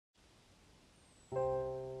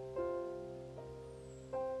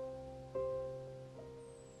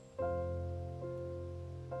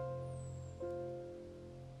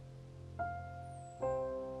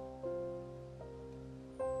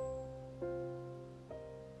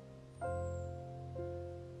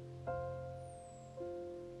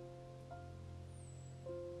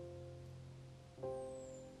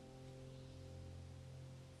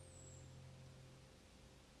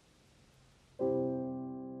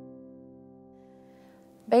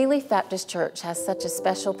Bayleaf Baptist Church has such a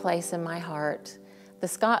special place in my heart. The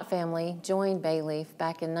Scott family joined Bayleaf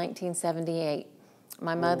back in 1978.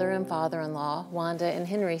 My mother and father-in-law, Wanda and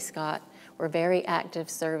Henry Scott, were very active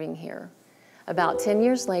serving here. About 10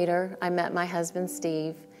 years later, I met my husband,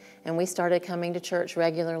 Steve, and we started coming to church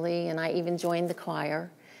regularly, and I even joined the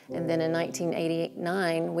choir. And then in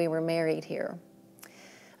 1989, we were married here.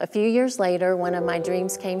 A few years later, one of my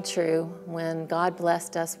dreams came true when God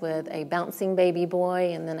blessed us with a bouncing baby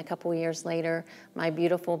boy, and then a couple years later, my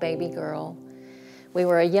beautiful baby girl. We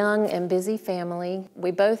were a young and busy family. We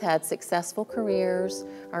both had successful careers.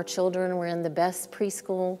 Our children were in the best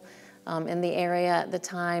preschool in the area at the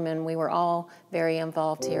time, and we were all very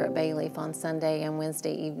involved here at Bayleaf on Sunday and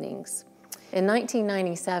Wednesday evenings. In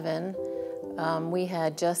 1997, we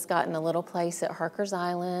had just gotten a little place at Harker's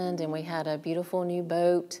Island, and we had a beautiful new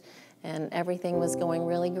boat, and everything was going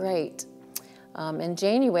really great. In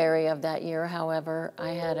January of that year, however, I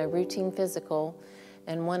had a routine physical,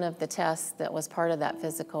 and one of the tests that was part of that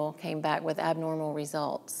physical came back with abnormal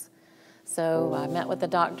results. So I met with the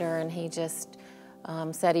doctor, and he just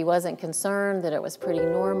said he wasn't concerned, that it was pretty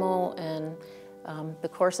normal, and the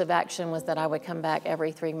course of action was that I would come back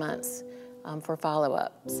every 3 months for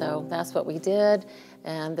follow-up. So that's what we did,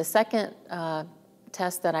 and the second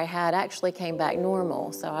test that I had actually came back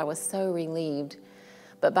normal, so I was so relieved.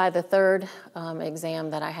 But by the third exam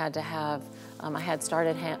that I had to have, I had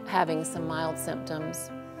started having some mild symptoms,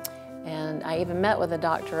 and I even met with a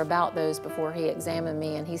doctor about those before he examined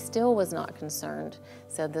me, and he still was not concerned,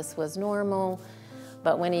 said this was normal.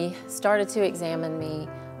 But when he started to examine me,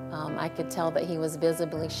 I could tell that he was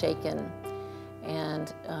visibly shaken,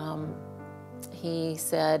 and he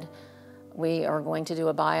said, we are going to do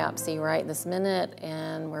a biopsy right this minute,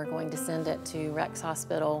 and we're going to send it to Rex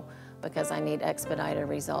Hospital because I need expedited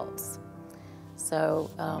results. So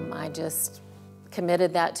I just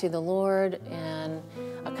committed that to the Lord, and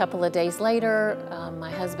a couple of days later, my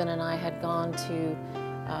husband and I had gone to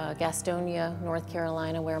Gastonia, North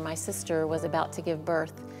Carolina, where my sister was about to give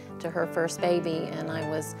birth to her first baby, and I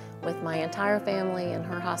was with my entire family in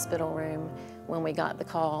her hospital room when we got the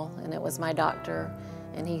call, and it was my doctor,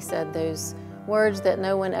 and he said those words that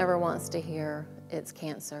no one ever wants to hear: it's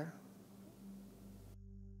cancer.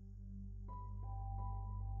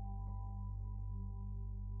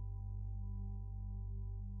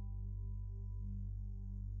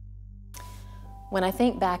 When I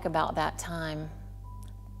think back about that time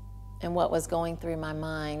and what was going through my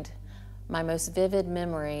mind, my most vivid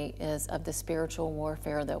memory is of the spiritual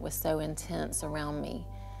warfare that was so intense around me.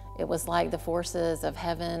 It was like the forces of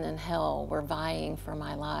heaven and hell were vying for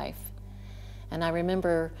my life. And I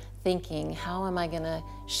remember thinking, how am I going to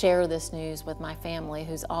share this news with my family,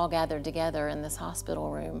 who's all gathered together in this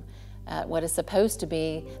hospital room at what is supposed to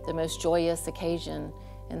be the most joyous occasion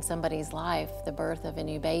in somebody's life, the birth of a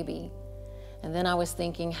new baby. And then I was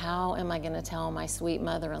thinking, how am I going to tell my sweet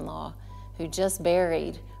mother-in-law, who just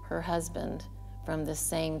buried her husband from this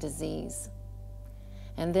same disease?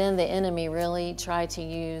 And then the enemy really tried to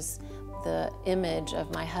use the image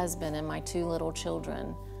of my husband and my 2 little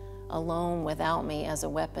children alone without me as a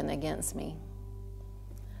weapon against me.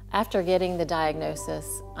 After getting the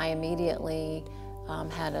diagnosis, I immediately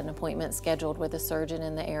had an appointment scheduled with a surgeon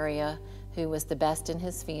in the area who was the best in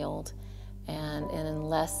his field. And in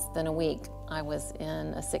less than a week, I was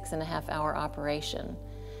in a 6.5-hour operation.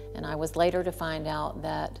 And I was later to find out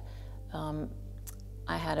that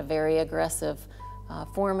I had a very aggressive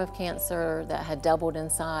form of cancer that had doubled in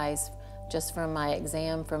size just from my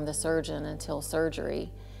exam from the surgeon until surgery.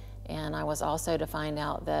 And I was also to find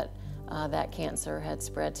out that that cancer had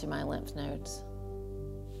spread to my lymph nodes.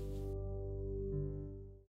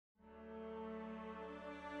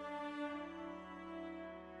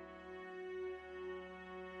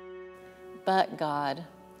 But God.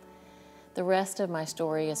 The rest of my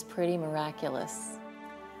story is pretty miraculous.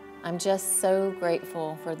 I'm just so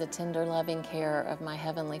grateful for the tender, loving care of my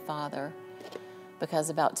Heavenly Father,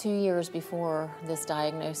 because about 2 years before this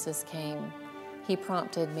diagnosis came, He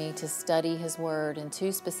prompted me to study His Word in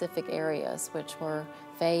 2 specific areas, which were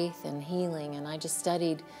faith and healing, and I just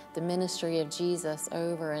studied the ministry of Jesus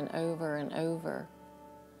over and over and over.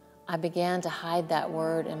 I began to hide that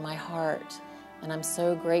word in my heart, and I'm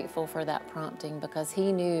so grateful for that prompting, because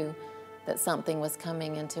He knew that something was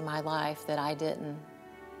coming into my life that I didn't.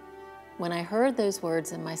 When I heard those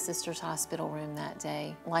words in my sister's hospital room that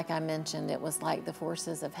day, like I mentioned, it was like the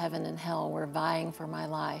forces of heaven and hell were vying for my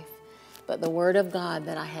life. But the Word of God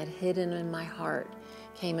that I had hidden in my heart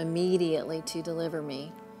came immediately to deliver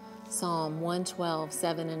me. Psalm 112,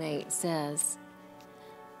 7 and 8 says,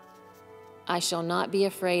 I shall not be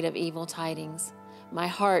afraid of evil tidings, My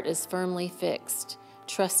heart is firmly fixed,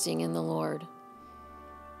 trusting in the Lord.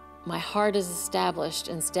 My heart is established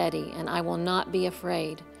and steady, and I will not be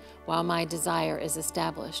afraid while my desire is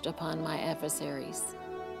established upon my adversaries.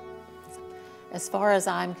 As far as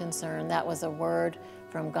I'm concerned, that was a word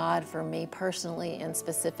from God for me personally and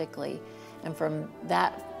specifically. And from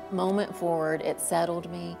that moment forward, it settled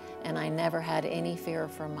me, and I never had any fear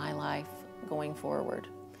for my life going forward,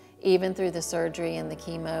 even through the surgery and the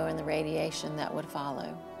chemo and the radiation that would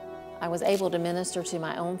follow. I was able to minister to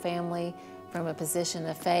my own family from a position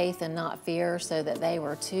of faith and not fear, so that they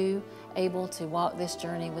were too able to walk this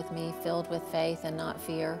journey with me, filled with faith and not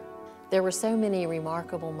fear. There were so many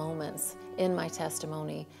remarkable moments in my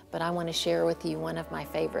testimony, but I want to share with you one of my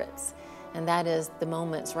favorites, and that is the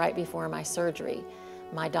moments right before my surgery.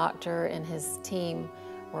 My doctor and his team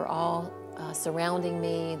were all surrounding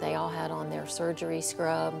me. They all had on their surgery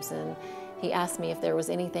scrubs, and he asked me if there was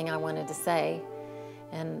anything I wanted to say.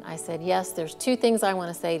 And I said, yes, there's two things I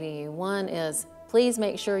want to say to you. One is, please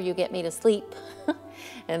make sure you get me to sleep.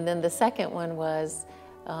 And then the second one was,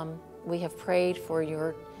 we have prayed for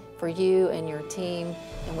you and your team,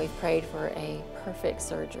 and we've prayed for a perfect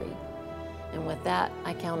surgery. And with that,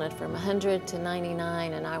 I counted from 100 to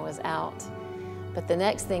 99, and I was out. But the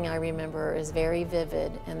next thing I remember is very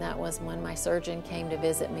vivid, and that was when my surgeon came to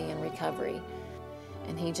visit me in recovery.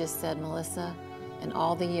 And he just said, Melissa, in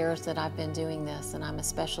all the years that I've been doing this, and I'm a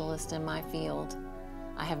specialist in my field,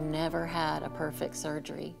 I have never had a perfect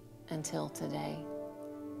surgery until today.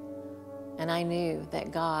 And I knew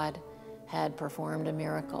that God had performed a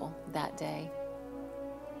miracle that day.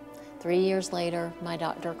 3 years later, my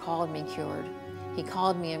doctor called me cured. He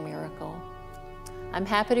called me a miracle. I'm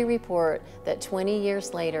happy to report that 20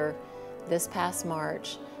 years later, this past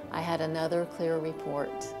March, I had another clear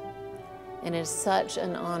report. And it is such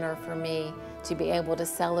an honor for me to be able to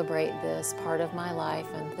celebrate this part of my life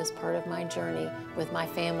and this part of my journey with my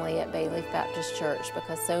family at Bayleaf Baptist Church,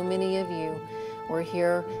 because so many of you were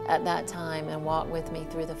here at that time and walked with me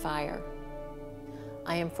through the fire.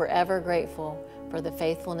 I am forever grateful for the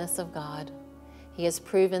faithfulness of God. He has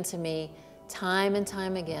proven to me time and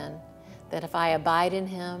time again that if I abide in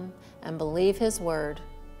Him and believe His word,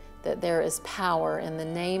 that there is power in the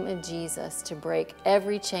name of Jesus to break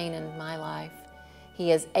every chain in my life.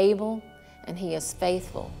 He is able and He is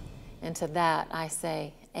faithful, and to that I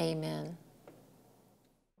say, amen.